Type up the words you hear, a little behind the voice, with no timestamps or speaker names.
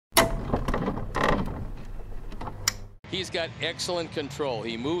He's got excellent control.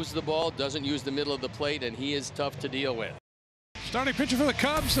 He moves the ball, doesn't use the middle of the plate, and he is tough to deal with. Starting pitcher for the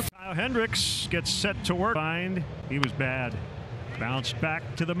Cubs. Hendricks gets set to work. He was bad. Bounced back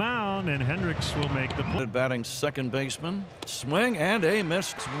to the mound, and Hendricks will make the play. Batting second baseman. Swing and a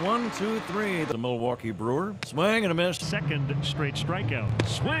miss. 1-2-3. The Milwaukee Brewer. Swing and a miss. Second straight strikeout.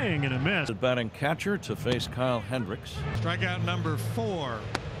 Swing and a miss. Batting catcher to face Kyle Hendricks. Strikeout number 4.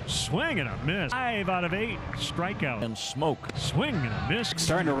 Swing and a miss. 5 out of 8 strikeout. And smoke. Swing and a miss.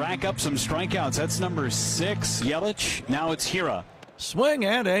 Starting to rack up some strikeouts. That's number 6. Yelich. Now it's Hira. Swing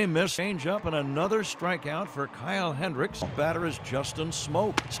and a miss. Change up and another strikeout for Kyle Hendricks. Batter is Justin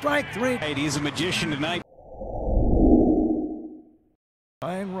Smoke. Strike 3. He's a magician tonight.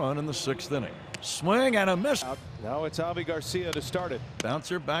 Tying run in the 6th inning. Swing and a miss. Now it's Avi Garcia to start it.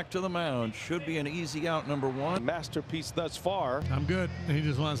 Bouncer back to the mound. Should be an easy out, number 1. Masterpiece thus far. I'm good. He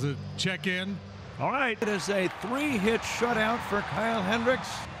just wants to check in. All right. It is a 3-hit shutout for Kyle Hendricks.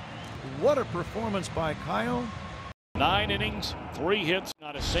 What a performance by Kyle. 9 innings, 3 hits,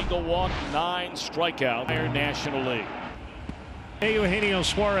 not a single walk, 9 strikeouts. National League. Eugenio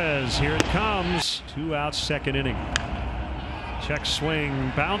Suarez, here it comes. 2 outs, 2nd inning. Check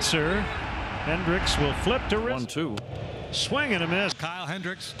swing, bouncer. Hendricks will flip to 1-2. Swing and a miss. Kyle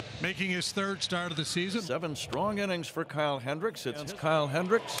Hendricks making his 3rd start of the season. 7 strong innings for Kyle Hendricks. It's Kyle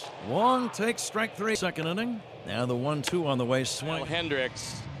Hendricks. Long takes strike 3. 2nd inning. Now the 1-2 on the way. Swing.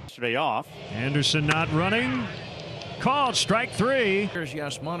 Hendricks. Yesterday off. Anderson not running. Called strike 3. Here's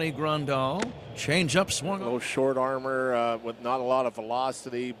Yasmani Grandal. Change up, swung. A little short armor with not a lot of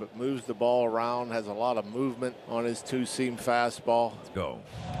velocity, but moves the ball around, has a lot of movement on his 2-seam fastball. Let's go.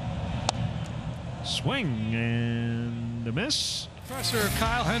 Swing and a miss. Professor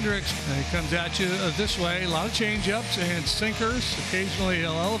Kyle Hendricks, he comes at you this way. A lot of changeups and sinkers. Occasionally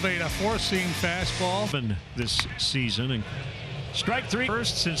he'll elevate a 4-seam fastball. This season. And strike 3.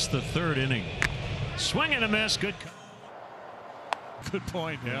 First since the 3rd inning. Swing and a miss. Good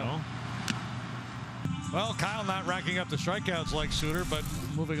point, yeah. Well, Kyle not racking up the strikeouts like Suter, but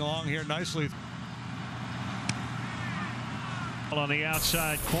moving along here nicely. On the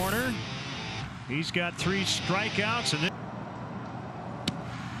outside corner. He's got 3 strikeouts. And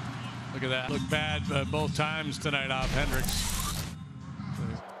look at that. Looked bad both times tonight off Hendricks.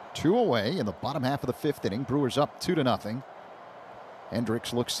 2 away in the bottom half of the 5th inning. Brewers up 2-0.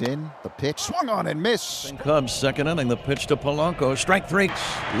 Hendricks looks in. The pitch swung on and missed. Cubs 2nd inning. The pitch to Polanco. Strike 3.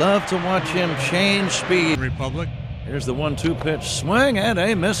 Love to watch him change speed. Republic. Here's the 1-2 pitch. Swing and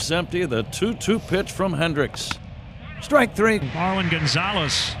a miss. Empty. The 2-2 pitch from Hendricks. Strike 3. Marwin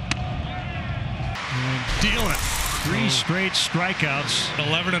Gonzalez. Dealing it. 3 straight strikeouts.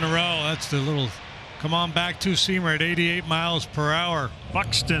 11 in a row. That's the little come on back 2-seamer at 88 miles per hour.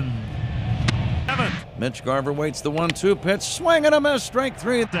 Buxton. 7. Mitch Garver waits the 1-2 pitch. Swing and a miss. Strike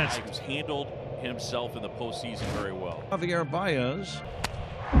 3. He's handled himself in the postseason very well. Javier Baez.